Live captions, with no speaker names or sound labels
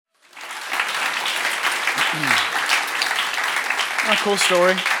A cool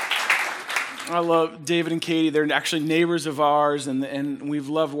story. I love David and Katie. They're actually neighbors of ours, and we've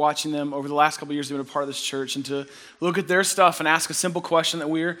loved watching them over the last couple of years. They've been a part of this church, and to look at their stuff and ask a simple question that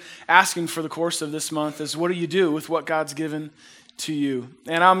we're asking for the course of this month is, what do you do with what God's given to you?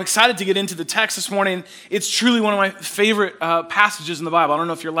 And I'm excited to get into the text this morning. It's truly one of my favorite passages in the Bible. I don't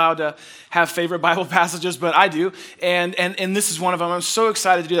know if you're allowed to have favorite Bible passages, but I do. And this is one of them. I'm so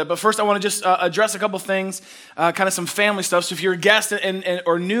excited to do that. But first, I want to just address a couple things, kind of some family stuff. So if you're a guest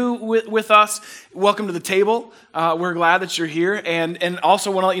or new with us, welcome to the table. We're glad that you're here. And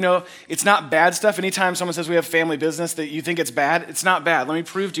also want to let you know, it's not bad stuff. Anytime someone says we have family business that you think it's bad, it's not bad. Let me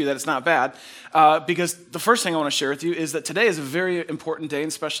prove to you that it's not bad. Because the first thing I want to share with you is that today is a very important day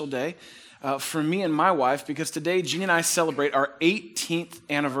and special day for me and my wife, because today Jeannie and I celebrate our 18th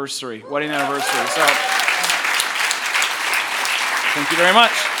anniversary, wedding anniversary. So, thank you very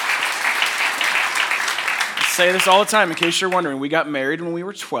much. I say this all the time in case you're wondering. We got married when we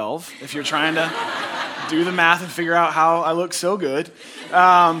were 12, if you're trying to do the math and figure out how I look so good.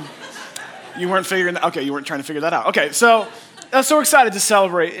 You weren't trying to figure that out. Okay, so I'm so excited to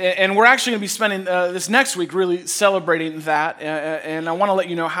celebrate, and we're actually going to be spending this next week really celebrating that, and I want to let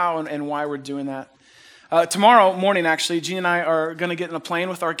you know how and why we're doing that. Tomorrow morning, actually, Jean and I are going to get in a plane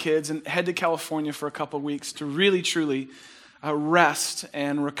with our kids and head to California for a couple of weeks to really, truly rest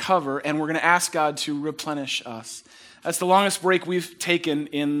and recover, and we're going to ask God to replenish us. That's the longest break we've taken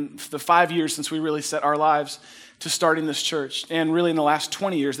in the 5 years since we really set our lives to starting this church, and really in the last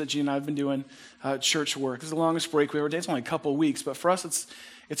 20 years that Jean and I have been doing church work. This is the longest break we ever did. It's only a couple of weeks, but for us,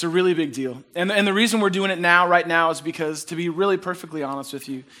 it's a really big deal. And the reason we're doing it right now, is because, to be really perfectly honest with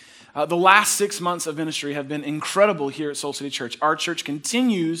you, the last 6 months of ministry have been incredible here at Soul City Church. Our church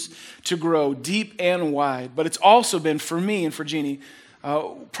continues to grow deep and wide, but it's also been, for me and for Jeannie,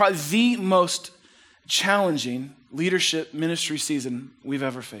 probably the most challenging leadership ministry season we've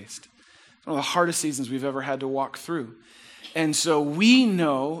ever faced. It's one of the hardest seasons we've ever had to walk through. And so we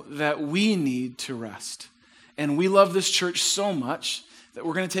know that we need to rest. And we love this church so much that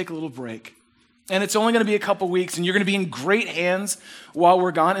we're going to take a little break. And it's only going to be a couple weeks, and you're going to be in great hands while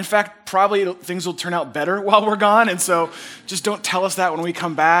we're gone. In fact, probably things will turn out better while we're gone. And so just don't tell us that when we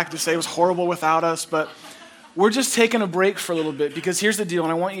come back, to say it was horrible without us. But we're just taking a break for a little bit, because here's the deal,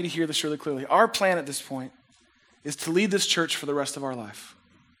 and I want you to hear this really clearly. Our plan at this point is to lead this church for the rest of our life.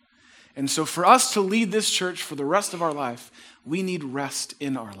 And so for us to lead this church for the rest of our life, we need rest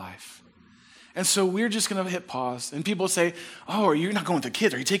in our life. And so we're just going to hit pause. And people say, oh, are you not going with the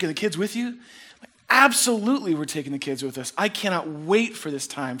kids? Are you taking the kids with you? Absolutely, we're taking the kids with us. I cannot wait for this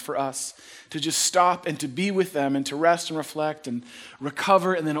time for us to just stop and to be with them and to rest and reflect and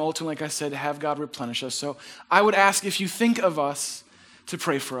recover, and then ultimately, like I said, to have God replenish us. So I would ask, if you think of us, to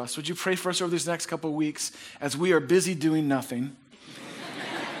pray for us. Would you pray for us over these next couple of weeks as we are busy doing nothing?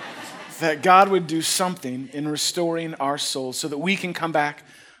 That God would do something in restoring our souls so that we can come back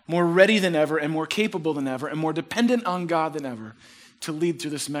more ready than ever and more capable than ever and more dependent on God than ever to lead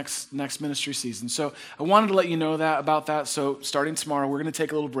through this next ministry season. So I wanted to let you know about that. So starting tomorrow, we're going to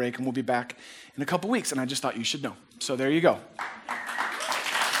take a little break, and we'll be back in a couple weeks. And I just thought you should know. So there you go.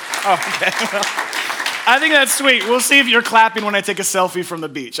 Oh, okay. Well, I think that's sweet. We'll see if you're clapping when I take a selfie from the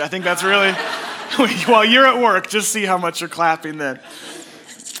beach. I think that's really, while you're at work, just see how much you're clapping then.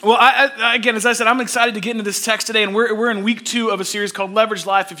 Well, again, as I said, I'm excited to get into this text today, and we're in week 2 of a series called Leverage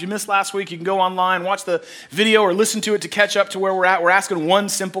Life. If you missed last week, you can go online, watch the video, or listen to it to catch up to where we're at. We're asking one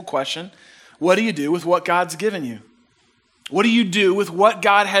simple question: what do you do with what God's given you? What do you do with what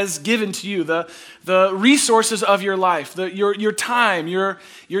God has given to you? The resources of your life, your time, your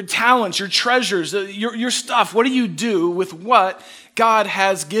talents, your treasures, your stuff. What do you do with what God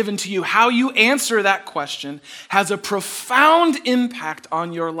has given to you? How you answer that question has a profound impact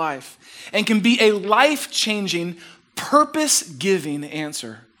on your life and can be a life-changing, purpose-giving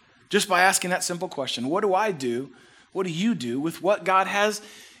answer just by asking that simple question. What do I do? What do you do with what God has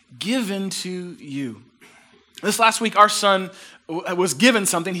given to you? This last week, our son was given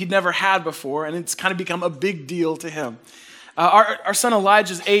something he'd never had before, and it's kind of become a big deal to him. Our son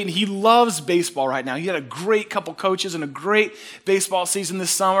Elijah's 8, and he loves baseball right now. He had a great couple coaches and a great baseball season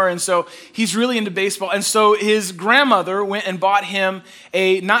this summer, and so he's really into baseball. And so his grandmother went and bought him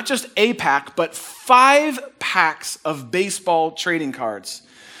not just a pack, but 5 packs of baseball trading cards.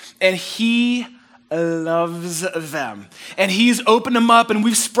 And he loves them. And he's opened them up, and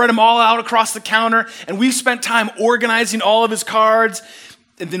we've spread them all out across the counter, and we've spent time organizing all of his cards.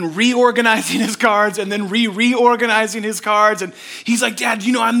 and then reorganizing his cards and then reorganizing his cards. And he's like, Dad,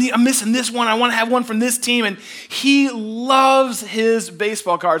 I'm missing this one. I want to have one from this team. And he loves his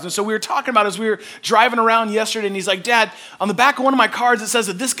baseball cards. And so we were talking about as we were driving around yesterday, and he's like, Dad, on the back of one of my cards, it says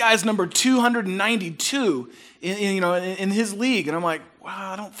that this guy's number 292 in his league. And I'm like,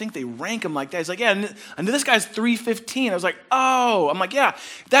 wow, I don't think they rank him like that. He's like, yeah, and this guy's 315. I was like, oh. I'm like, yeah,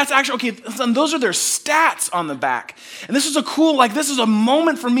 that's actually, okay, and those are their stats on the back. And this is this is a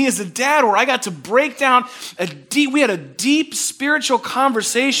moment for me as a dad where I got to break down we had a deep spiritual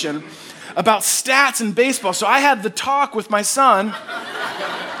conversation about stats in baseball. So I had the talk with my son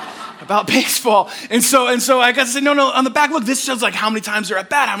about baseball. And so I got to say, no, on the back, look, this shows like how many times they're at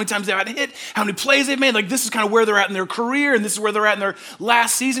bat, how many times they've had a hit, how many plays they've made. Like this is kind of where they're at in their career, and this is where they're at in their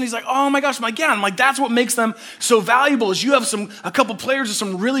last season. He's like, oh my gosh. I'm like, yeah. I'm like, that's what makes them so valuable is you have a couple players with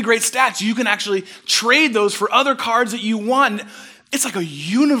some really great stats. You can actually trade those for other cards that you want. And it's like a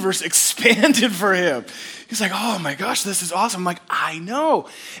universe expanded for him. He's like, oh my gosh, this is awesome. I'm like, I know.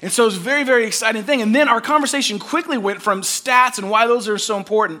 And so it's a very, very exciting thing. And then our conversation quickly went from stats and why those are so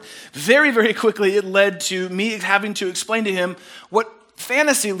important. Very, very quickly, it led to me having to explain to him what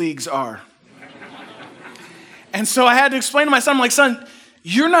fantasy leagues are. And so I had to explain to my son, I'm like, son,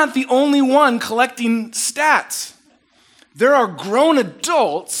 you're not the only one collecting stats. There are grown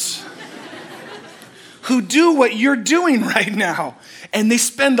adults who do what you're doing right now. And they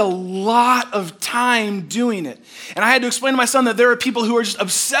spend a lot of time doing it. And I had to explain to my son that there are people who are just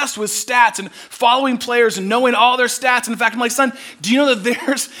obsessed with stats and following players and knowing all their stats. And in fact, I'm like, son, do you know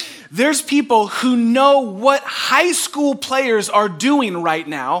that there's people who know what high school players are doing right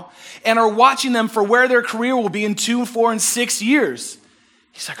now and are watching them for where their career will be in 2, 4, and 6 years?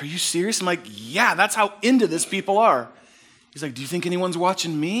 He's like, are you serious? I'm like, yeah, that's how into this people are. He's like, do you think anyone's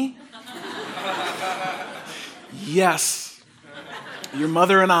watching me? Yes. Your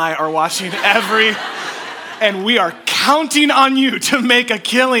mother and I are watching and we are counting on you to make a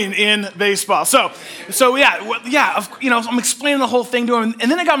killing in baseball. So yeah, I'm explaining the whole thing to him,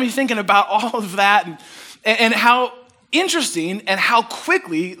 and then it got me thinking about all of that and how interesting and how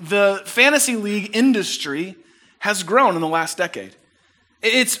quickly the fantasy league industry has grown in the last decade.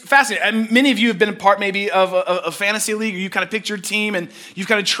 It's fascinating. Many of you have been a part maybe of a fantasy league, or you kind of picked your team and you've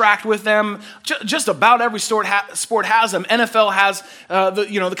kind of tracked with them. Just about every sport has them. NFL has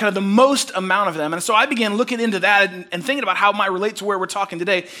the most amount of them. And so I began looking into that and thinking about how it might relate to where we're talking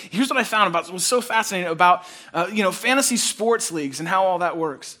today. Here's what I found about it was so fascinating about fantasy sports leagues and how all that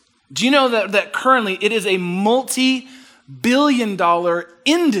works. Do you know that currently it is a multi-billion-dollar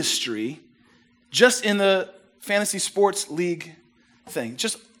industry just in the fantasy sports league thing?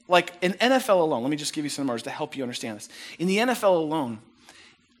 Just like in NFL alone, let me just give you some numbers to help you understand this. In the NFL alone,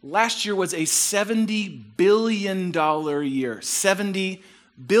 last year was a $70 billion year. $70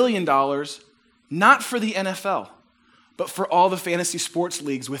 billion, not for the NFL, but for all the fantasy sports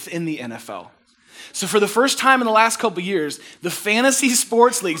leagues within the NFL. So for the first time in the last couple of years, the fantasy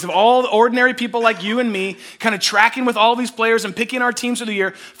sports leagues of all the ordinary people like you and me, kind of tracking with all these players and picking our teams for the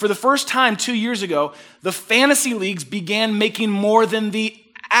year, for the first time 2 years ago, the fantasy leagues began making more than the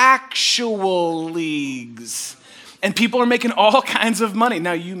actual leagues. And people are making all kinds of money.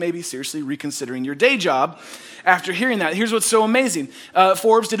 Now, you may be seriously reconsidering your day job after hearing that. Here's what's so amazing.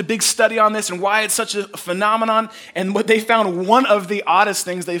 Forbes did a big study on this and why it's such a phenomenon. And what they found, one of the oddest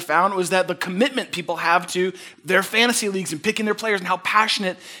things they found was that the commitment people have to their fantasy leagues and picking their players and how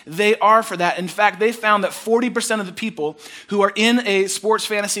passionate they are for that. In fact, they found that 40% of the people who are in a sports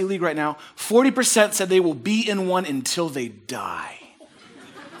fantasy league right now, 40% said they will be in one until they die.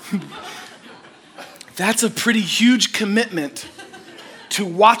 That's a pretty huge commitment to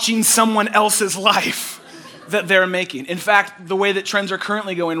watching someone else's life that they're making. In fact, the way that trends are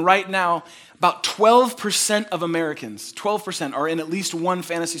currently going right now, about 12% of Americans, 12% are in at least one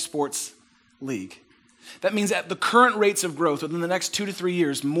fantasy sports league. That means at the current rates of growth within the next 2 to 3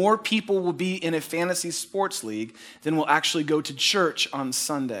 years, more people will be in a fantasy sports league than will actually go to church on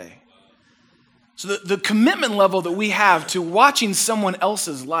Sunday. So the commitment level that we have to watching someone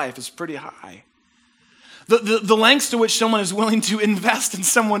else's life is pretty high. The lengths to which someone is willing to invest in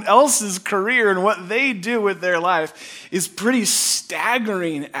someone else's career and what they do with their life is pretty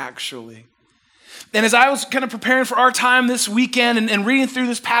staggering, actually. And as I was kind of preparing for our time this weekend and reading through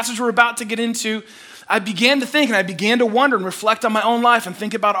this passage we're about to get into, I began to think and I began to wonder and reflect on my own life and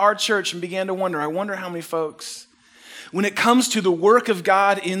think about our church and began to wonder, I wonder how many folks, when it comes to the work of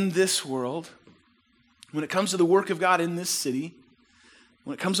God in this world, when it comes to the work of God in this city,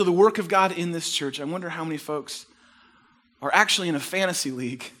 when it comes to the work of God in this church, I wonder how many folks are actually in a fantasy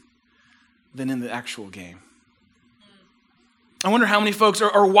league than in the actual game. I wonder how many folks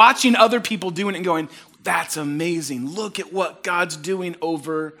are watching other people doing it and going, that's amazing. Look at what God's doing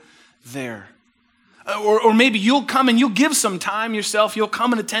over there. Or maybe you'll come and you'll give some time yourself. You'll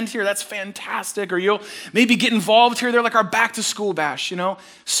come and attend here. That's fantastic. Or you'll maybe get involved here. They're like our back to school bash,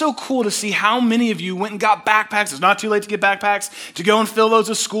 So cool to see how many of you went and got backpacks. It's not too late to get backpacks, to go and fill those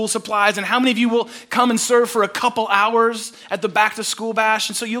with school supplies. And how many of you will come and serve for a couple hours at the back to school bash?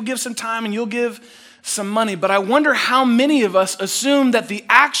 And so you'll give some time and you'll give some money. But I wonder how many of us assume that the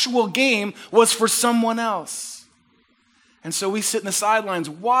actual game was for someone else. And so we sit in the sidelines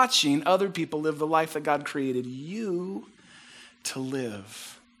watching other people live the life that God created you to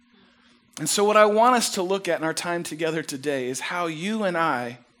live. And so what I want us to look at in our time together today is how you and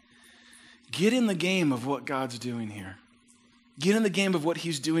I get in the game of what God's doing here. Get in the game of what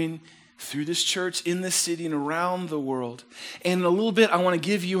he's doing through this church, in this city, and around the world. And in a little bit, I want to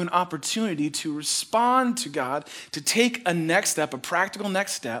give you an opportunity to respond to God, to take a next step, a practical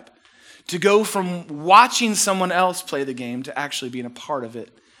next step, to go from watching someone else play the game to actually being a part of it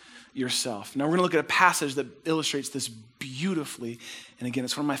yourself. Now, we're going to look at a passage that illustrates this beautifully. And again,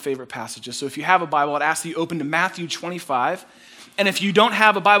 it's one of my favorite passages. So if you have a Bible, I'd ask that you open to Matthew 25. And if you don't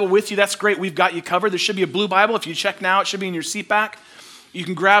have a Bible with you, that's great. We've got you covered. There should be a blue Bible. If you check now, it should be in your seat back. You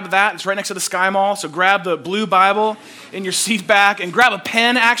can grab that. It's right next to the Sky Mall. So grab the blue Bible in your seat back and grab a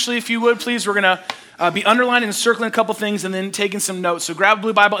pen, actually, if you would, please. We're going to be underlining and circling a couple things and then taking some notes. So grab a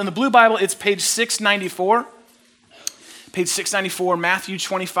blue Bible. In the blue Bible, it's page 694. Page 694, Matthew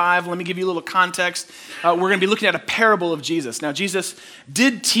 25. Let me give you a little context. We're going to be looking at a parable of Jesus. Now, Jesus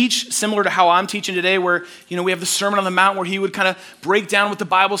did teach similar to how I'm teaching today, where, we have the Sermon on the Mount where he would kind of break down what the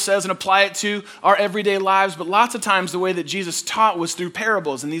Bible says and apply it to our everyday lives. But lots of times the way that Jesus taught was through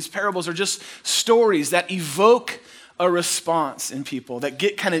parables. And these parables are just stories that evoke a response in people, that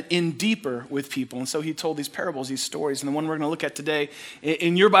get kind of in deeper with people. And so he told these parables, these stories. And the one we're going to look at today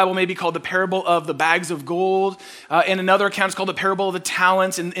in your Bible may be called the parable of the bags of gold. In another account, it's called the parable of the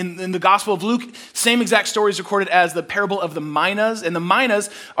talents. In the Gospel of Luke, same exact story is recorded as the parable of the minas. And the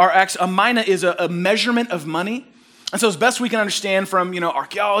minas are actually, a mina is a measurement of money. And so as best we can understand from,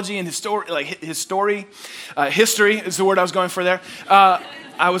 archaeology and history is the word I was going for there.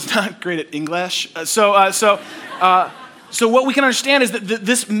 I was not great at English. So what we can understand is that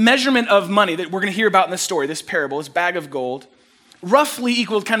this measurement of money that we're going to hear about in this story, this parable, this bag of gold, roughly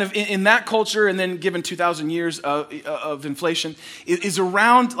equals kind of in that culture, and then given 2,000 years of inflation, is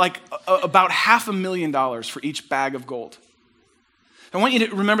around like about $500,000 for each bag of gold. I want you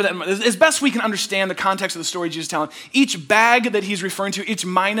to remember that as best we can understand the context of the story Jesus is telling. Each bag that he's referring to, each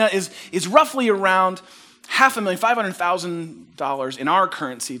mina, is roughly around $500,000, $500,000 in our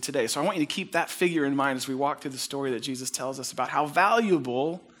currency today. So I want you to keep that figure in mind as we walk through the story that Jesus tells us about how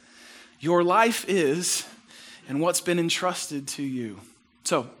valuable your life is and what's been entrusted to you.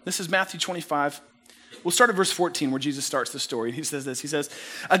 So this is Matthew 25. We'll start at verse 14 where Jesus starts the story. He says this. He says,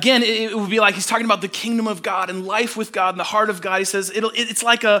 again, it would be like he's talking about the kingdom of God and life with God and the heart of God. He says, it's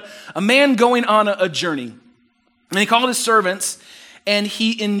like a man going on a journey. And he called his servants, and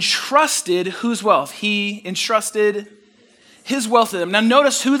he entrusted whose wealth? He entrusted his wealth to them. Now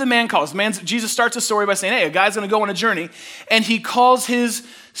notice who the man calls. Jesus starts the story by saying, hey, a guy's going to go on a journey, and he calls his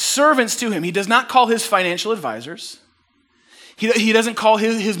servants to him. He does not call his financial advisors. He doesn't call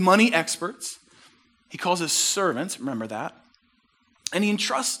his money experts. He calls his servants, remember that, and he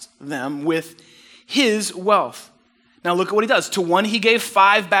entrusts them with his wealth. Now look at what he does. To one he gave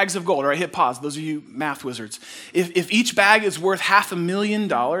 5 bags of gold. All right, hit pause, those of you math wizards. If each bag is worth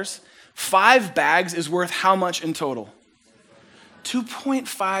 $500,000, 5 bags is worth how much in total?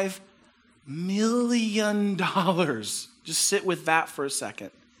 $2.5 million. Just sit with that for a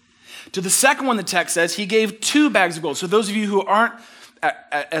second. To the second one, the text says he gave 2 bags of gold. So those of you who aren't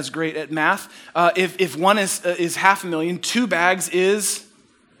as great at math, if one is $500,000, 2 bags is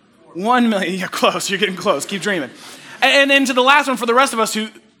 1 million. Yeah, close. You're getting close. Keep dreaming. And then to the last one, for the rest of us who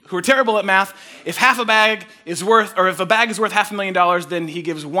are terrible at math, if a bag is worth $500,000, then he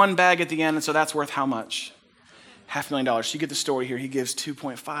gives 1 bag at the end, and so that's worth how much? $500,000. So you get the story here. He gives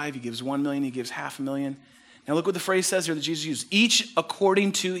 2.5, he gives 1 million, he gives $500,000. Now look what the phrase says here that Jesus used. Each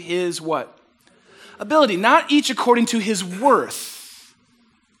according to his what? Ability. Not each according to his worth.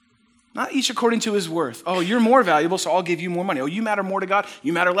 Not each according to his worth. Oh, you're more valuable, so I'll give you more money. Oh, you matter more to God.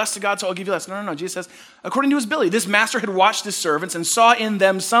 You matter less to God, so I'll give you less. No. Jesus says, according to his ability. This master had watched his servants and saw in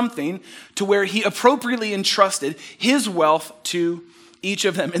them something to where he appropriately entrusted his wealth to each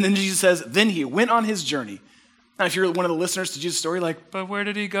of them. And then Jesus says, then he went on his journey. Now, if you're one of the listeners to Jesus' story, but where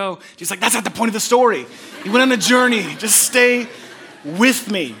did he go? Jesus that's not the point of the story. He went on a journey. Just stay with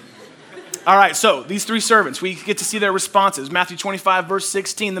me. All right, so these three servants, we get to see their responses. Matthew 25, verse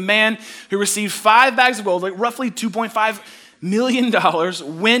 16, the man who received 5 bags of gold, like roughly $2.5 million,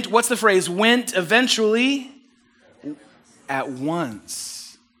 went, what's the phrase? Went eventually at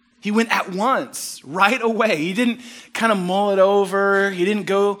once. He went at once, right away. He didn't kind of mull it over. He didn't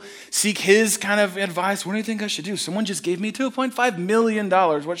go seek his kind of advice. What do you think I should do? Someone just gave me $2.5 million.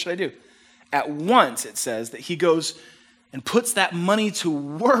 What should I do? At once, it says that he goes and puts that money to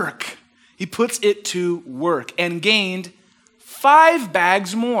work. He puts it to work and gained 5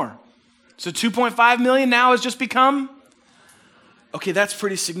 bags more. So 2.5 million now has just become, okay, that's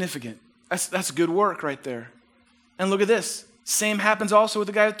pretty significant. That's good work right there. And look at this. Same happens also with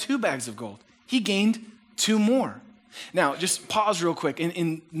the guy with 2 bags of gold. He gained 2 more. Now, just pause real quick.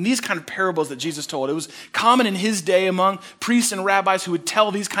 In these kind of parables that Jesus told, it was common in his day among priests and rabbis who would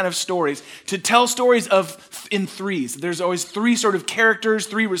tell these kind of stories, to tell stories in threes. There's always 3 sort of characters,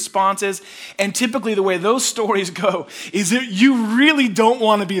 3 responses, and typically the way those stories go is that you really don't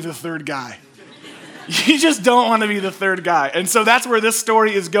want to be the third guy. You just don't want to be the third guy. And so that's where this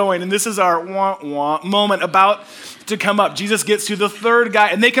story is going, and this is our wah-wah moment about to come up. Jesus gets to the third guy,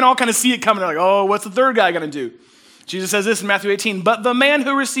 and they can all kind of see it coming. They're like, oh, what's the third guy going to do? Jesus says this in Matthew 18, but the man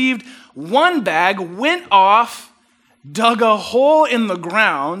who received 1 bag went off, dug a hole in the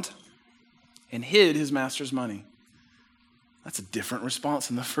ground, and hid his master's money. That's a different response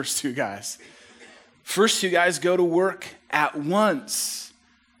than the first 2 guys. First 2 guys go to work at once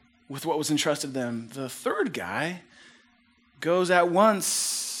with what was entrusted to them. The third guy goes at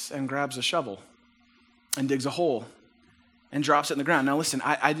once and grabs a shovel and digs a hole and drops it in the ground. Now listen,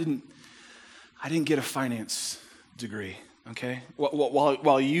 I didn't get a finance degree, okay?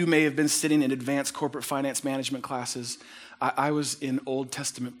 While you may have been sitting in advanced corporate finance management classes, I was in Old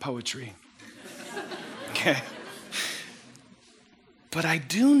Testament poetry, okay? But I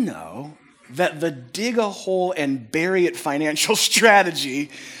do know that the dig a hole and bury it financial strategy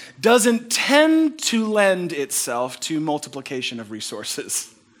doesn't tend to lend itself to multiplication of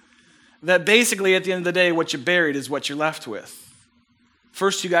resources. That basically at the end of the day, what you buried is what you're left with.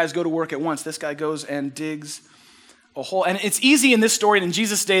 First 2 guys go to work at once. This guy goes and digs a hole. And it's easy in this story. And in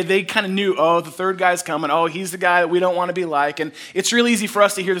Jesus' day, they kind of knew, oh, the third guy's coming. Oh, he's the guy that we don't want to be like. And it's really easy for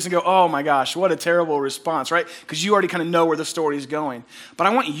us to hear this and go, oh my gosh, what a terrible response, right? Because you already kind of know where the story is going. But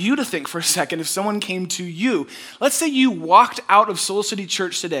I want you to think for a second, if someone came to you, let's say you walked out of Soul City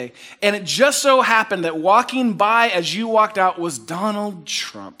Church today, and it just so happened that walking by as you walked out was Donald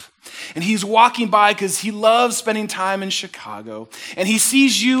Trump. And he's walking by because he loves spending time in Chicago. And he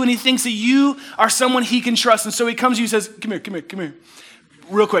sees you and he thinks that you are someone he can trust. And so he comes to you and says, come here.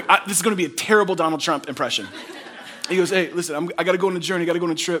 Real quick, this is going to be a terrible Donald Trump impression. He goes, hey, listen, I got to go on a journey. I got to go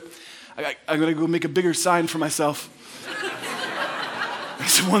on a trip. I got to go make a bigger sign for myself.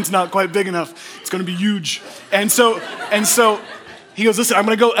 This one's not quite big enough. It's going to be huge. And so he goes, listen, I'm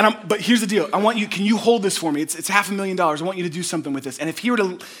going to go, but here's the deal. Can you hold this for me? It's $500,000. I want you to do something with this. And if he were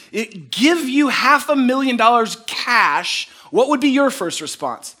to give you $500,000 cash, what would be your first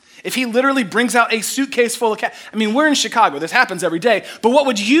response? If he literally brings out a suitcase full of cash. I mean, we're in Chicago. This happens every day. But what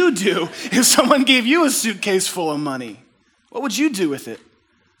would you do if someone gave you a suitcase full of money? What would you do with it?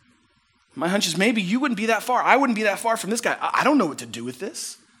 My hunch is maybe you wouldn't be that far. I wouldn't be that far from this guy. I don't know what to do with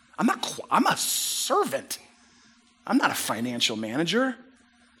this. I'm a servant. I'm not a financial manager.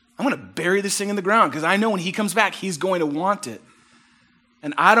 I'm going to bury this thing in the ground because I know when he comes back, he's going to want it.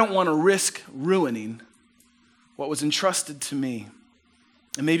 And I don't want to risk ruining what was entrusted to me.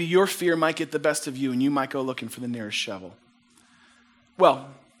 And maybe your fear might get the best of you and you might go looking for the nearest shovel. Well,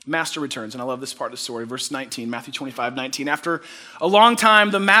 master returns, and I love this part of the story. Verse 19, Matthew 25:19. After a long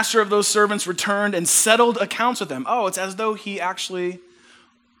time, the master of those servants returned and settled accounts with them. Oh, it's as though he actually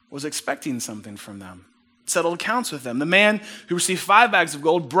was expecting something from them. Settled accounts with them. The man who received 5 bags of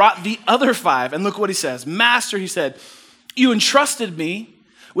gold brought the other 5. And look what he says. Master, he said, you entrusted me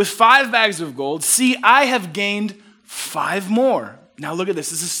with 5 bags of gold. See, I have gained 5 more. Now look at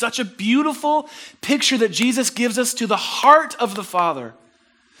this. This is such a beautiful picture that Jesus gives us to the heart of the Father.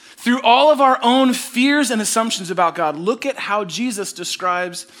 Through all of our own fears and assumptions about God, look at how Jesus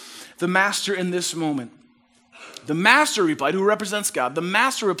describes the master in this moment. The master replied, who represents God, the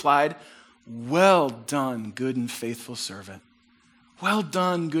master replied, well done, good and faithful servant. Well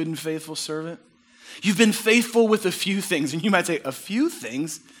done, good and faithful servant. You've been faithful with a few things. And you might say, a few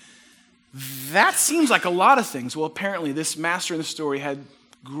things? That seems like a lot of things. Well, apparently this master in the story had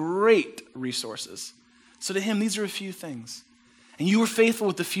great resources. So to him, these are a few things. And you were faithful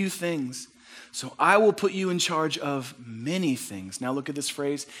with a few things. So I will put you in charge of many things. Now look at this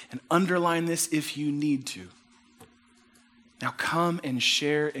phrase and underline this if you need to. Now come and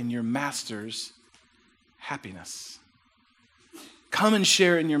share in your master's happiness. Come and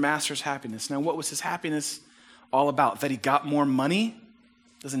share in your master's happiness. Now, what was his happiness all about? That he got more money?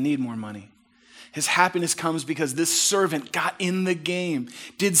 Doesn't need more money. His happiness comes because this servant got in the game,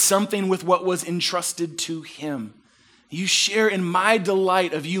 did something with what was entrusted to him. You share in my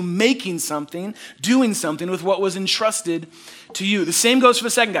delight of you making something, doing something with what was entrusted to you. The same goes for the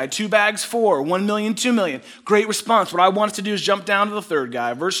second guy. 2 bags, 4, 1 million, 2 million. Great response. What I want us to do is jump down to the third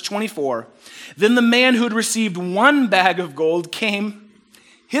guy. Verse 24. Then the man who had received 1 bag of gold came.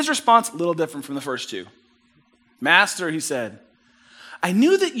 His response, a little different from the first 2. Master, he said, I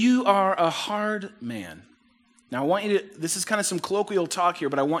knew that you are a hard man. Now I want you to, this is kind of some colloquial talk here,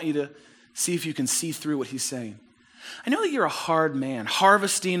 but I want you to see if you can see through what he's saying. I know that you're a hard man,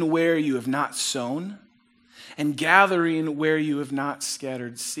 harvesting where you have not sown and gathering where you have not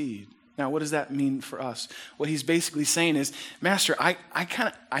scattered seed. Now, what does that mean for us? What he's basically saying is, Master,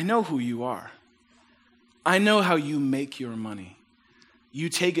 I know who you are. I know how you make your money. You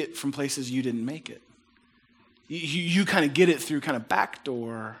take it from places you didn't make it. You kind of get it through kind of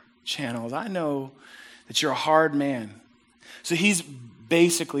backdoor channels. I know that you're a hard man. So he's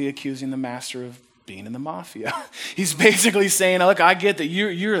basically accusing the master of being in the mafia. He's basically saying, look, I get that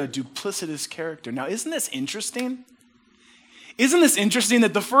you're a duplicitous character. Now, isn't this interesting? Isn't this interesting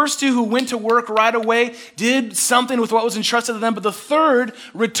that the first 2 who went to work right away did something with what was entrusted to them, but the third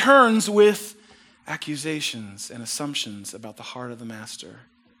returns with accusations and assumptions about the heart of the master.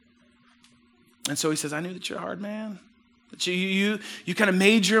 And so he says, I knew that you're a hard man. That you kind of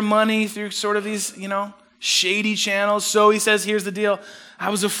made your money through sort of these, shady channels. So he says, here's the deal. I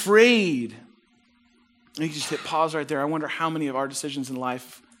was afraid. And you just hit pause right there. I wonder how many of our decisions in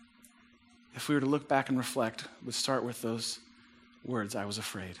life, if we were to look back and reflect, would start with those words, I was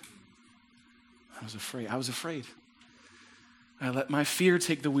afraid. I was afraid. I was afraid. I let my fear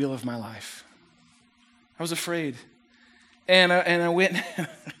take the wheel of my life. I was afraid. And I went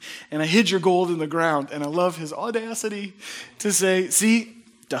and I hid your gold in the ground. And I love his audacity to say, see,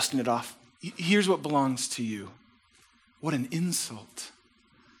 dusting it off. Here's what belongs to you. What an insult.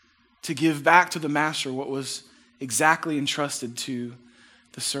 To give back to the master what was exactly entrusted to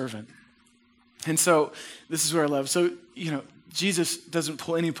the servant. And so this is where I love. So, Jesus doesn't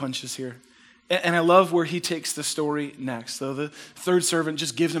pull any punches here. And I love where he takes the story next. So the third servant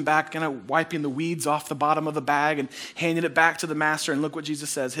just gives him back, kind of wiping the weeds off the bottom of the bag and handing it back to the master. And look what Jesus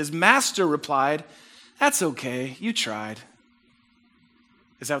says. His master replied, that's okay, you tried.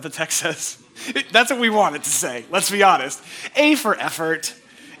 Is that what the text says? That's what we want it to say. Let's be honest. A for effort.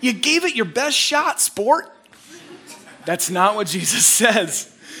 You gave it your best shot, sport. That's not what Jesus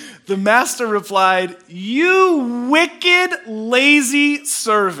says. The master replied, you wicked, lazy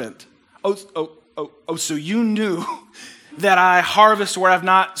servant. Oh, so you knew that I harvest where I've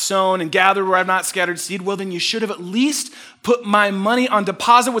not sown and gather where I've not scattered seed? Well, then you should have at least put my money on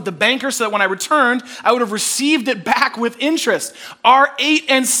deposit with the banker so that when I returned, I would have received it back with interest. Our 8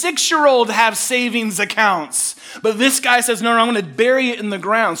 and 6-year-old have savings accounts. But this guy says, no, I'm going to bury it in the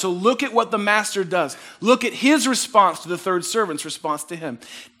ground. So look at what the master does. Look at his response to the third servant's response to him.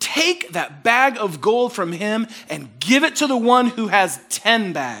 Take that bag of gold from him and give it to the one who has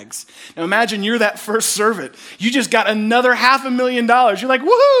 10 bags. Now imagine you're that first servant. You just got another $500,000. You're like,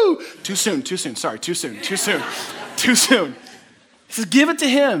 woohoo! Too soon. Sorry, too soon. He says, give it to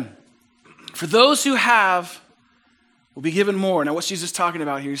him. For those who have will be given more. Now what's Jesus talking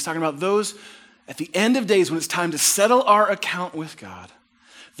about here? He's talking about those at the end of days when it's time to settle our account with God.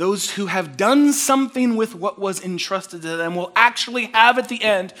 Those who have done something with what was entrusted to them will actually have at the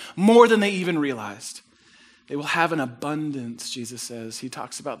end more than they even realized. They will have an abundance, Jesus says. He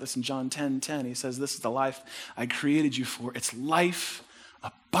talks about this in John 10:10. He says, this is the life I created you for. It's life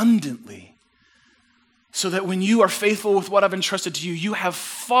abundantly. So that when you are faithful with what I've entrusted to you, you have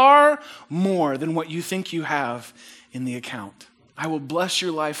far more than what you think you have in the account. I will bless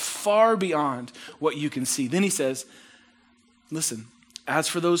your life far beyond what you can see. Then he says, listen, as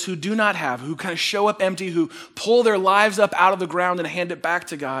for those who do not have, who kind of show up empty, who pull their lives up out of the ground and hand it back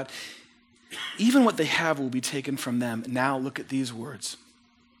to God, even what they have will be taken from them. Now look at these words.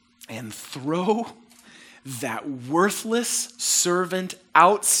 And throw that worthless servant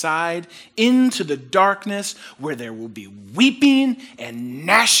outside into the darkness where there will be weeping and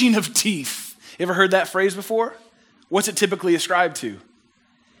gnashing of teeth. You ever heard that phrase before? What's it typically ascribed to?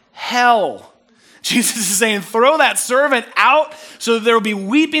 Hell. Jesus is saying, throw that servant out so that there will be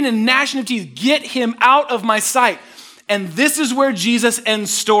weeping and gnashing of teeth. Get him out of my sight. And this is where Jesus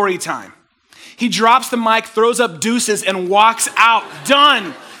ends story time. He drops the mic, throws up deuces, and walks out.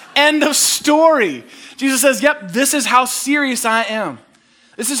 Done. End of story. Jesus says, yep, this is how serious I am.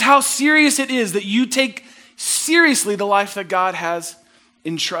 This is how serious it is that you take seriously the life that God has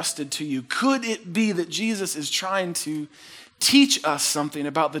entrusted to you. Could it be that Jesus is trying to teach us something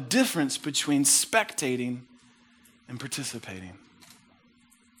about the difference between spectating and participating?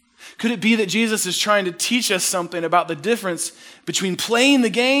 Could it be that Jesus is trying to teach us something about the difference between playing the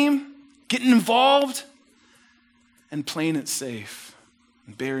game, getting involved, and playing it safe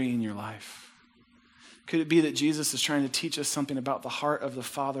and burying your life? Could it be that Jesus is trying to teach us something about the heart of the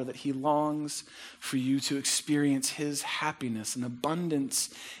Father, that he longs for you to experience his happiness and abundance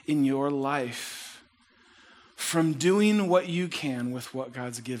in your life from doing what you can with what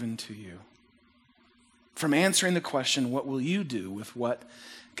God's given to you? From answering the question, what will you do with what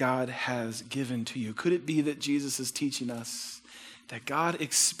God has given to you? Could it be that Jesus is teaching us that God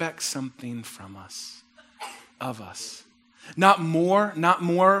expects something from us, of us? Not more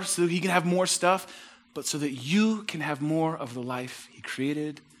so he can have more stuff, but so that you can have more of the life he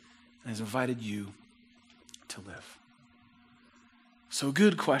created and has invited you to live. So a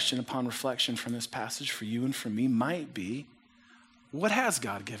good question upon reflection from this passage for you and for me might be, what has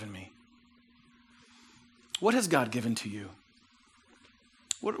God given me? What has God given to you?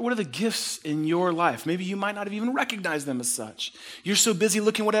 What are the gifts in your life? Maybe you might not have even recognized them as such. You're so busy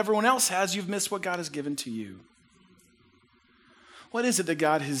looking what everyone else has, you've missed what God has given to you. What is it that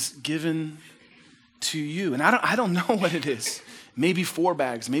God has given to you? And I don't know what it is. Maybe 4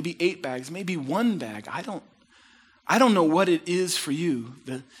 bags, maybe 8 bags, maybe 1 bag. I don't know what it is for you.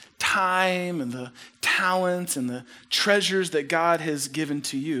 The time and the talents and the treasures that God has given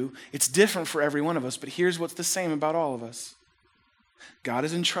to you. It's different for every one of us, but here's what's the same about all of us. God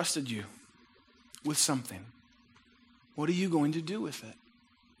has entrusted you with something. What are you going to do with it?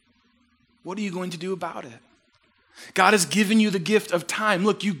 What are you going to do about it? God has given you the gift of time.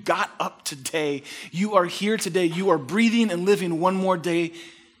 Look, you got up today. You are here today. You are breathing and living one more day.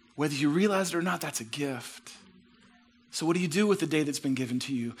 Whether you realize it or not, that's a gift. So what do you do with the day that's been given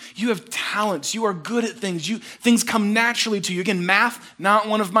to you? You have talents. You are good at things. Things come naturally to you. Again, math, not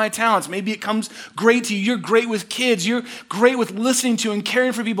one of my talents. Maybe it comes great to you. You're great with kids. You're great with listening to and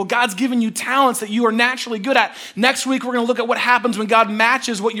caring for people. God's given you talents that you are naturally good at. Next week, we're going to look at what happens when God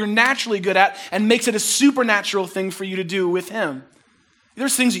matches what you're naturally good at and makes it a supernatural thing for you to do with him.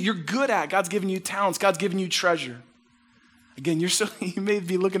 There's things that you're good at. God's given you talents. God's given you treasure. Again, you may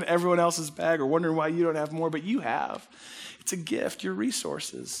be looking at everyone else's bag or wondering why you don't have more, but you have. It's a gift, your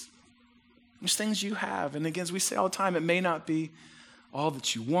resources. There's things you have. And again, as we say all the time, it may not be all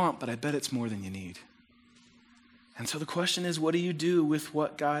that you want, but I bet it's more than you need. And so the question is, what do you do with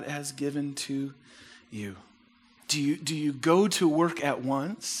what God has given to you? Do you go to work at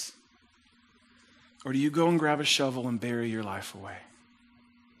once? Or do you go and grab a shovel and bury your life away?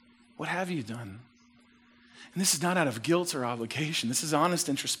 What have you done? And this is not out of guilt or obligation. This is honest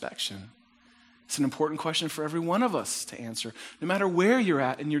introspection. It's an important question for every one of us to answer, no matter where you're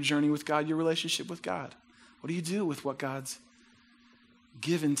at in your journey with God, your relationship with God. What do you do with what God's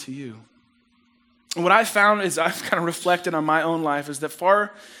given to you? And what I found as I've kind of reflected on my own life is that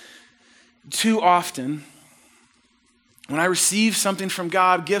far too often, when I receive something from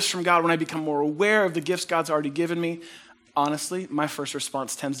God, gifts from God, when I become more aware of the gifts God's already given me, honestly, my first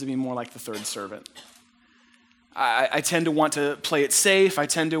response tends to be more like the third servant. I tend to want to play it safe. I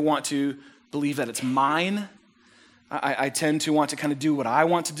tend to want to believe that it's mine. I tend to want to kind of do what I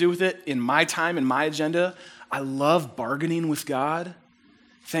want to do with it in my time, in my agenda. I love bargaining with God.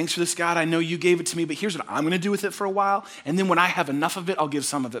 Thanks for this, God. I know you gave it to me, but here's what I'm going to do with it for a while. And then when I have enough of it, I'll give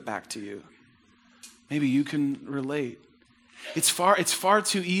some of it back to you. Maybe you can relate. It's far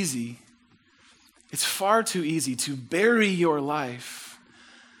too easy. It's far too easy to bury your life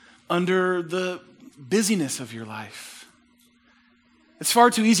under the busyness of your life. It's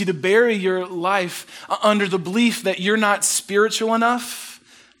far too easy to bury your life under the belief that you're not spiritual enough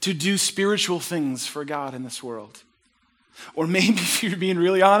to do spiritual things for God in this world. Or maybe if you're being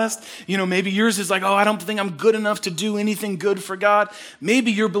really honest, maybe yours is like, I don't think I'm good enough to do anything good for God.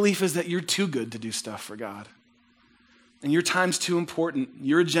 Maybe your belief is that you're too good to do stuff for God. And your time's too important.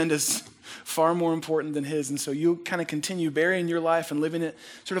 Your agenda's far more important than his. And so you kind of continue burying your life and living it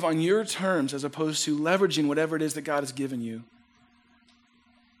sort of on your terms as opposed to leveraging whatever it is that God has given you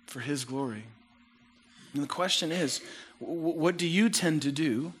for his glory. And the question is, what do you tend to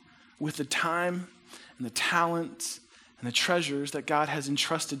do with the time and the talents and the treasures that God has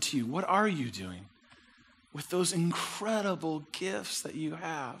entrusted to you? What are you doing with those incredible gifts that you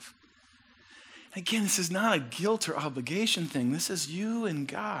have? Again, this is not a guilt or obligation thing. This is you and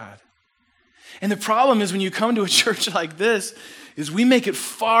God. And the problem is when you come to a church like this, is we make it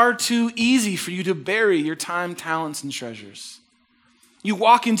far too easy for you to bury your time, talents, and treasures. You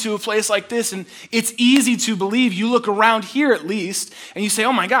walk into a place like this and it's easy to believe. You look around here at least and you say,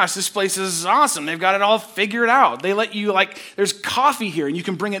 oh my gosh, this place is awesome. They've got it all figured out. They let you there's coffee here and you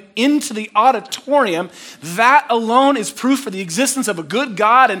can bring it into the auditorium. That alone is proof for the existence of a good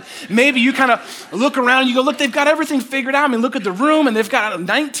God. And maybe you kind of look around and you go, look, they've got everything figured out. I mean, look at the room and they've got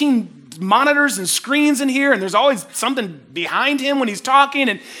 19 monitors and screens in here, and there's always something behind him when he's talking,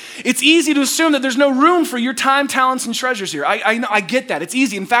 and it's easy to assume that there's no room for your time, talents, and treasures here. I get that. It's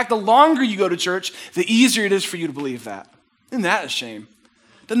easy. In fact, the longer you go to church, the easier it is for you to believe that. Isn't that a shame?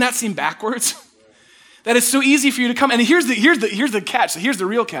 Doesn't that seem backwards? That it's so easy for you to come. And here's the catch. So here's the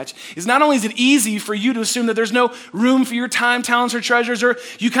real catch. Is not only is it easy for you to assume that there's no room for your time, talents, or treasures, or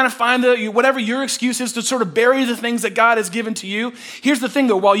you kind of find whatever your excuse is to sort of bury the things that God has given to you. Here's the thing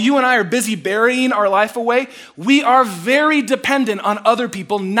though, while you and I are busy burying our life away, we are very dependent on other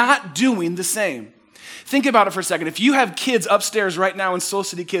people not doing the same. Think about it for a second. If you have kids upstairs right now in Soul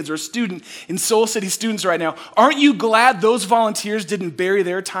City Kids or a student in Soul City Students right now, aren't you glad those volunteers didn't bury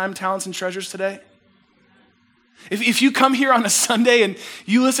their time, talents, and treasures today? If you come here on a Sunday and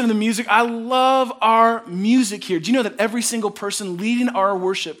you listen to the music, I love our music here. Do you know that every single person leading our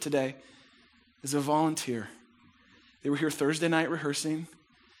worship today is a volunteer? They were here Thursday night rehearsing.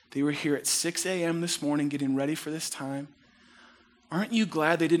 They were here at 6 a.m. this morning getting ready for this time. Aren't you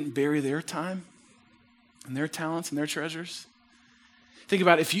glad they didn't bury their time and their talents and their treasures? Think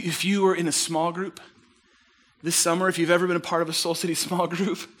about it. If you were in a small group this summer, if you've ever been a part of a Soul City small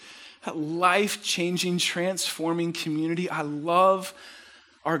group, that life-changing, transforming community. I love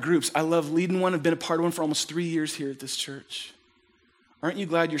our groups. I love leading one. I've been a part of one for almost 3 years here at this church. Aren't you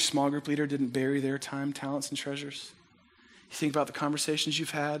glad your small group leader didn't bury their time, talents, and treasures? You think about the conversations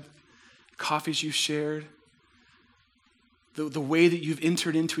you've had, coffees you've shared, the way that you've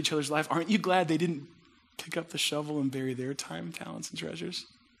entered into each other's life. Aren't you glad they didn't pick up the shovel and bury their time, talents, and treasures?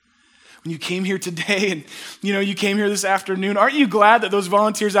 When you came here today and, you came here this afternoon, aren't you glad that those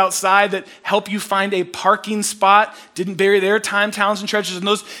volunteers outside that help you find a parking spot didn't bury their time, talents, and treasures? And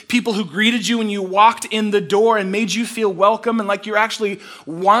those people who greeted you when you walked in the door and made you feel welcome and like you're actually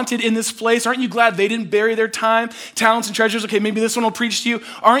wanted in this place, aren't you glad they didn't bury their time, talents, and treasures? Okay, maybe this one will preach to you.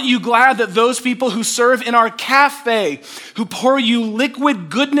 Aren't you glad that those people who serve in our cafe, who pour you liquid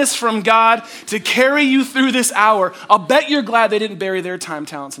goodness from God to carry you through this hour, I'll bet you're glad they didn't bury their time,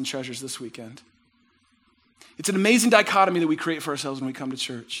 talents, and treasures this weekend. It's an amazing dichotomy that we create for ourselves when we come to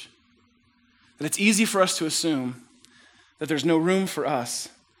church. That it's easy for us to assume that there's no room for us,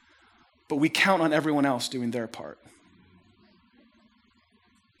 but we count on everyone else doing their part.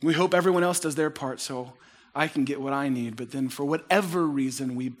 We hope everyone else does their part so I can get what I need, but then for whatever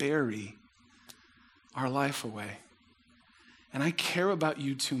reason, we bury our life away. And I care about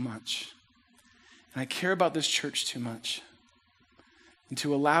you too much. And I care about this church too much. And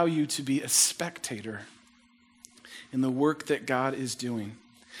to allow you to be a spectator in the work that God is doing.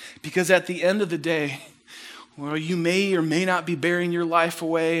 Because at the end of the day, well, you may or may not be burying your life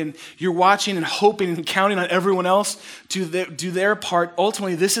away and you're watching and hoping and counting on everyone else to do their part.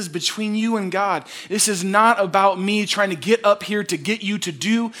 Ultimately, this is between you and God. This is not about me trying to get up here to get you to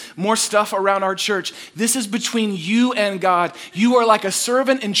do more stuff around our church. This is between you and God. You are like a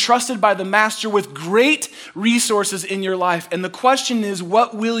servant entrusted by the master with great resources in your life. And the question is,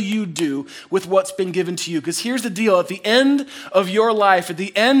 what will you do with what's been given to you? Because here's the deal. At the end of your life, at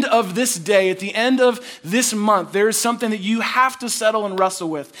the end of this day, at the end of this month, there is something that you have to settle and wrestle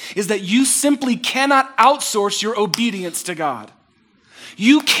with, is that you simply cannot outsource your obedience to God.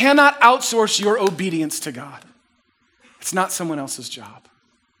 You cannot outsource your obedience to God. It's not someone else's job.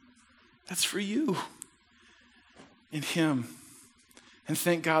 That's for you and Him. And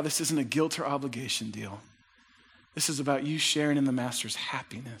thank God this isn't a guilt or obligation deal. This is about you sharing in the Master's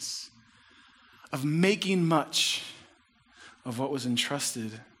happiness of making much of what was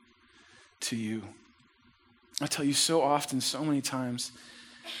entrusted to you. I tell you so often, so many times,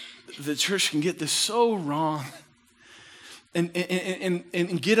 the church can get this so wrong and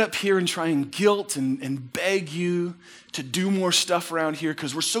get up here and try and guilt and beg you to do more stuff around here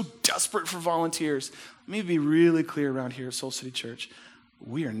because we're so desperate for volunteers. Let me be really clear around here at Soul City Church.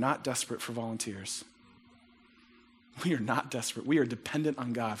 We are not desperate for volunteers. We are not desperate. We are dependent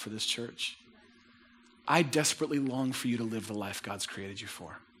on God for this church. I desperately long for you to live the life God's created you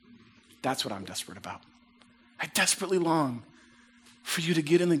for. That's what I'm desperate about. I desperately long for you to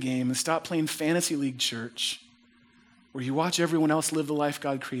get in the game and stop playing fantasy league church where you watch everyone else live the life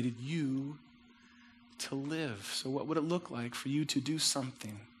God created you to live. So what would it look like for you to do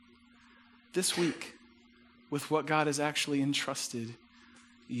something this week with what God has actually entrusted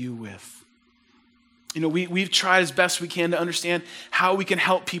you with. We've tried as best we can to understand how we can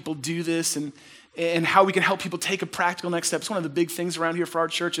help people do this and how we can help people take a practical next step. It's one of the big things around here for our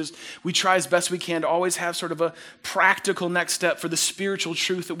church is we try as best we can to always have sort of a practical next step for the spiritual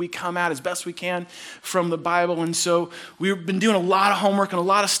truth that we come at as best we can from the Bible. And so we've been doing a lot of homework and a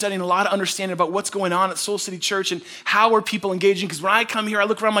lot of studying, a lot of understanding about what's going on at Soul City Church and how are people engaging. Because when I come here, I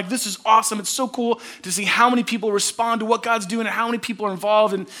look around, I'm like, this is awesome. It's so cool to see how many people respond to what God's doing and how many people are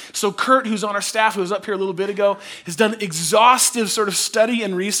involved. And so Kurt, who's on our staff, who was up here a little bit ago, has done exhaustive sort of study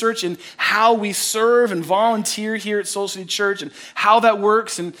and research in how we serve and volunteer here at Soul City Church and how that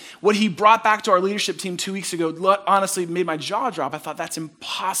works. And what he brought back to our leadership team 2 weeks ago honestly made my jaw drop. I thought, that's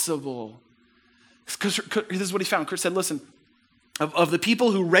impossible. Because this is what he found. Kurt said, listen, of the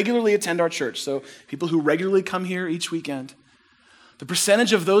people who regularly attend our church, so people who regularly come here each weekend, the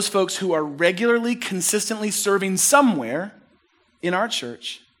percentage of those folks who are regularly, consistently serving somewhere in our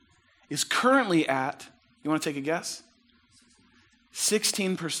church is currently at, you want to take a guess?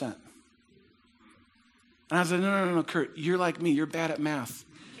 16%. And I was like, no, Kurt, you're like me. You're bad at math.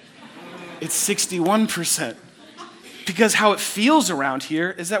 It's 61%. Because how it feels around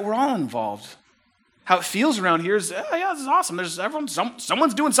here is that we're all involved. How it feels around here is, oh, yeah, this is awesome. There's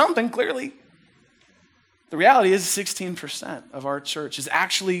someone's doing something, clearly. The reality is 16% of our church is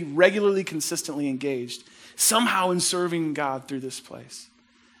actually regularly, consistently engaged, somehow in serving God through this place.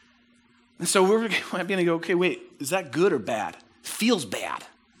 And so we're going to go, okay, wait, is that good or bad? It feels bad.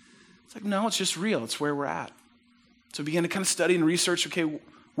 It's like, no, it's just real. It's where we're at. So we began to kind of study and research, okay,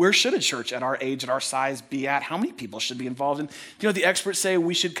 where should a church at our age, at our size be at? How many people should be involved? And do you know what the experts say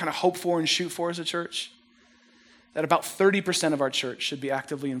we should kind of hope for and shoot for as a church? That about 30% of our church should be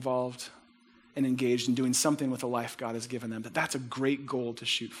actively involved and engaged in doing something with the life God has given them. That's a great goal to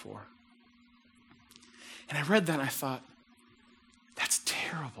shoot for. And I read that and I thought, that's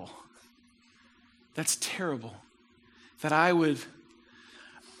terrible. That's terrible. That I would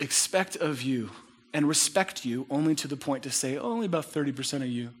expect of you and respect you only to the point to say only about 30% of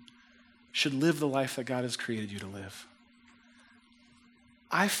you should live the life that God has created you to live.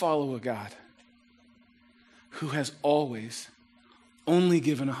 I follow a God who has always only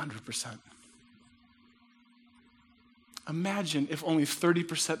given 100%. Imagine if only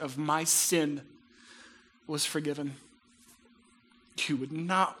 30% of my sin was forgiven. You would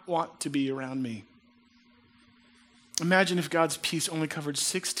not want to be around me. Imagine if God's peace only covered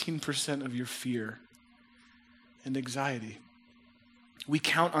 16% of your fear and anxiety. We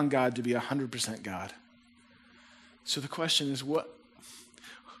count on God to be 100% God. So the question is, what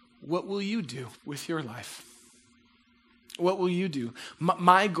will you do with your life? What will you do?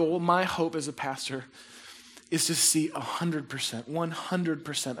 My goal, my hope as a pastor is to see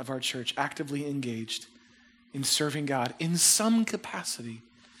 100% of our church actively engaged in serving God in some capacity,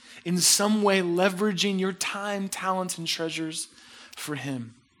 in some way leveraging your time, talents, and treasures for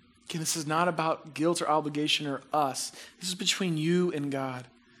Him. Again, this is not about guilt or obligation or us. This is between you and God.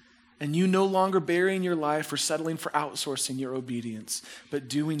 And you no longer burying your life or settling for outsourcing your obedience, but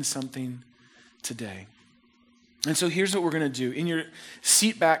doing something today. And so here's what we're going to do. In your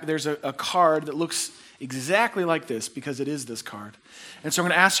seat back, there's a card that looks exactly like this because it is this card. And so I'm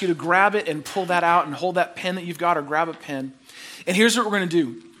going to ask you to grab it and pull that out and hold that pen that you've got or grab a pen. And here's what we're going to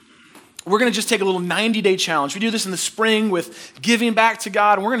do. We're going to just take a little 90-day challenge. We do this in the spring with giving back to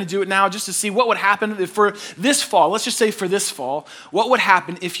God, and we're going to do it now just to see what would happen if for this fall, let's just say for this fall, what would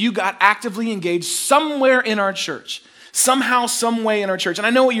happen if you got actively engaged somewhere in our church, somehow, some way in our church. And I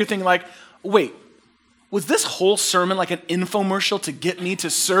know what you're thinking, like, wait, was this whole sermon like an infomercial to get me to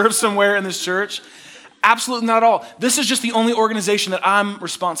serve somewhere in this church? Absolutely not at all. This is just the only organization that I'm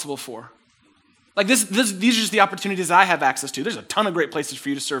responsible for. Like these are just the opportunities I have access to. There's a ton of great places for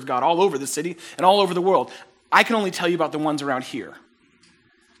you to serve God all over the city and all over the world. I can only tell you about the ones around here.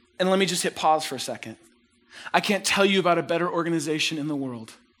 And let me just hit pause for a second. I can't tell you about a better organization in the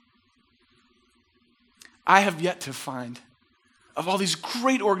world. I have yet to find, of all these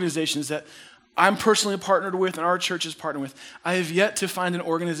great organizations that I'm personally partnered with and our church is partnered with, I have yet to find an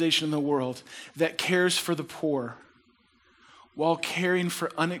organization in the world that cares for the poor while caring for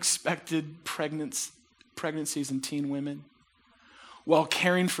unexpected pregnancies and teen women, while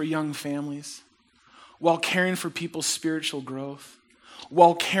caring for young families, while caring for people's spiritual growth,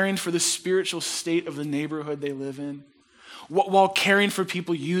 while caring for the spiritual state of the neighborhood they live in, while caring for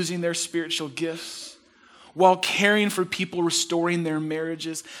people using their spiritual gifts, while caring for people restoring their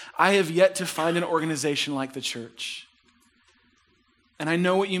marriages. I have yet to find an organization like the church. And I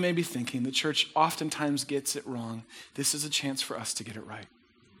know what you may be thinking. The church oftentimes gets it wrong. This is a chance for us to get it right.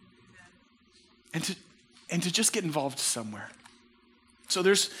 and to just get involved somewhere. So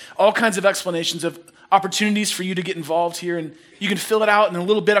there's all kinds of explanations of opportunities for you to get involved here, and you can fill it out. In a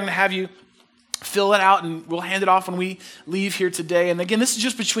little bit, I'm going to have you fill it out, and we'll hand it off when we leave here today. And again, this is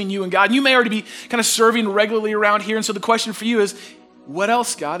just between you and God. And you may already be kind of serving regularly around here, and so the question for you is, what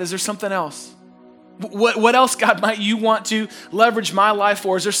else, God? Is there something else? What else, God, might you want to leverage my life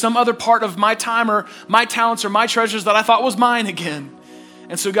for? Is there some other part of my time or my talents or my treasures that I thought was mine again?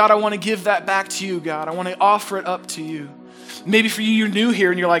 And so, God, I want to give that back to you, God. I want to offer it up to you. Maybe for you, you're new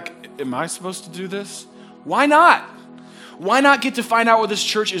here and you're like, am I supposed to do this? Why not? Why not get to find out what this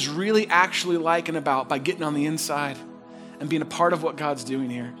church is really actually like and about by getting on the inside and being a part of what God's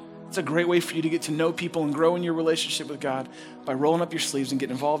doing here? It's a great way for you to get to know people and grow in your relationship with God by rolling up your sleeves and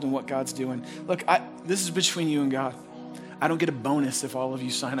getting involved in what God's doing. Look, this is between you and God. I don't get a bonus if all of you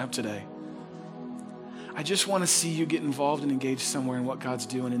sign up today. I just want to see you get involved and engaged somewhere in what God's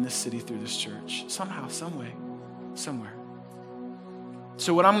doing in this city through this church. Somehow, some way, somewhere.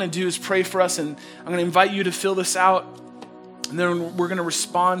 So what I'm going to do is pray for us, and I'm going to invite you to fill this out, and then we're going to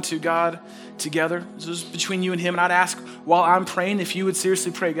respond to God together. So this is between you and him, and I'd ask while I'm praying if you would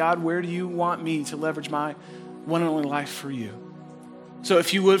seriously pray, God, where do you want me to leverage my one and only life for you? So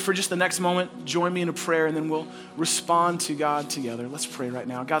if you would, for just the next moment, join me in a prayer, and then we'll respond to God together. Let's pray right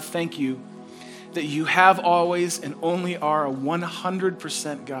now. God, thank you that you have always and only are a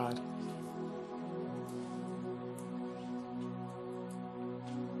 100% God.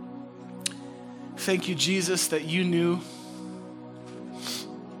 Thank you, Jesus, that you knew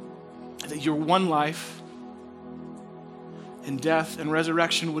that your one life and death and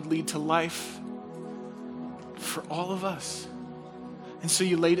resurrection would lead to life for all of us. And so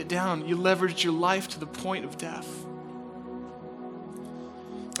you laid it down. You leveraged your life to the point of death.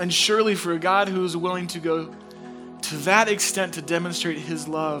 And surely for a God who is willing to go to that extent to demonstrate his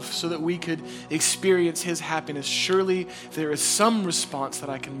love so that we could experience his happiness, surely there is some response that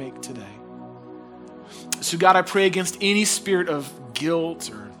I can make today. So God, I pray against any spirit of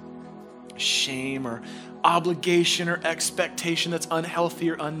guilt or shame or obligation or expectation that's unhealthy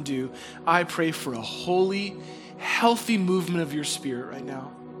or undue. I pray for a holy, healthy movement of your spirit right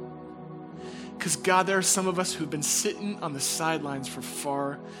now. Because God, there are some of us who've been sitting on the sidelines for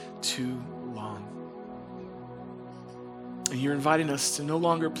far too long. And you're inviting us to no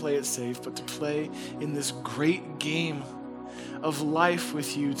longer play it safe, but to play in this great game of life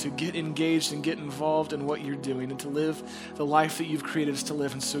with you, to get engaged and get involved in what you're doing and to live the life that you've created us to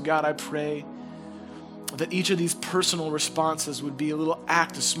live. And so God, I pray that each of these personal responses would be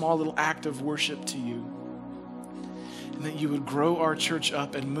a small little act of worship to you. And that you would grow our church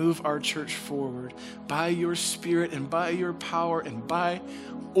up and move our church forward by your Spirit and by your power and by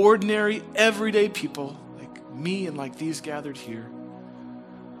ordinary, everyday people like me and like these gathered here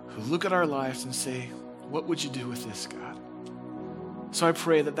who look at our lives and say, what would you do with this, God? So I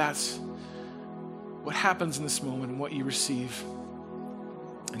pray that that's what happens in this moment and what you receive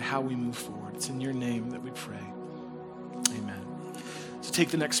and how we move forward. It's in your name that we pray. Amen. So take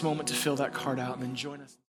the next moment to fill that card out and then join us.